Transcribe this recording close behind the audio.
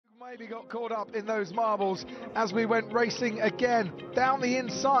Maybe got caught up in those marbles as we went racing again. Down the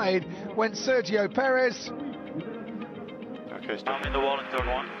inside went Sergio Pérez. Okay, stop. I'm in the wall in turn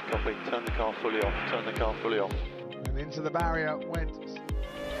one. Copy. Turn the car fully off. Turn the car fully off. And into the barrier went.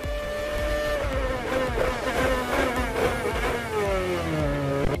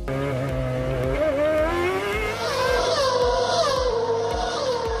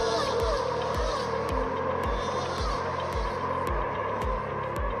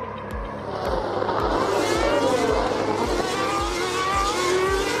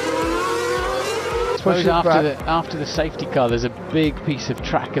 After the safety car, there's a big piece of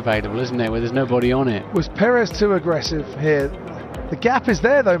track available, isn't there, where there's nobody on it? Was Perez too aggressive here? The gap is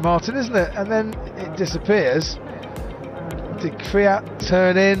there though, Martin, isn't it? And then it disappears. Did Kvyat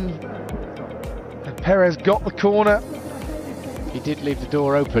turn in? And Perez got the corner. He did leave the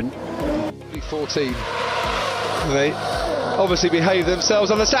door open. 14. They obviously behave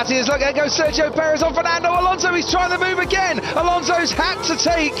themselves on the Saturdays. Look, there goes Sergio Pérez on Fernando Alonso. He's trying to move again. Alonso's had to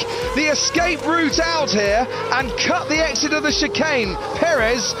take the escape route out here and cut the exit of the chicane.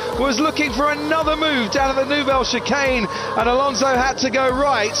 Pérez was looking for another move down at the Nouvelle chicane, and Alonso had to go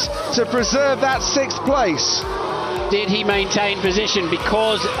right to preserve that 6th place. Did he maintain position?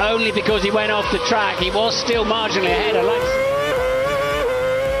 Only because he went off the track. He was still marginally ahead.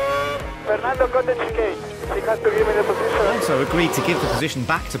 Fernando got the chicane. He had to give me the position. Alonso agreed to give the position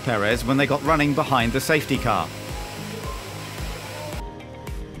back to Perez when they got running behind the safety car.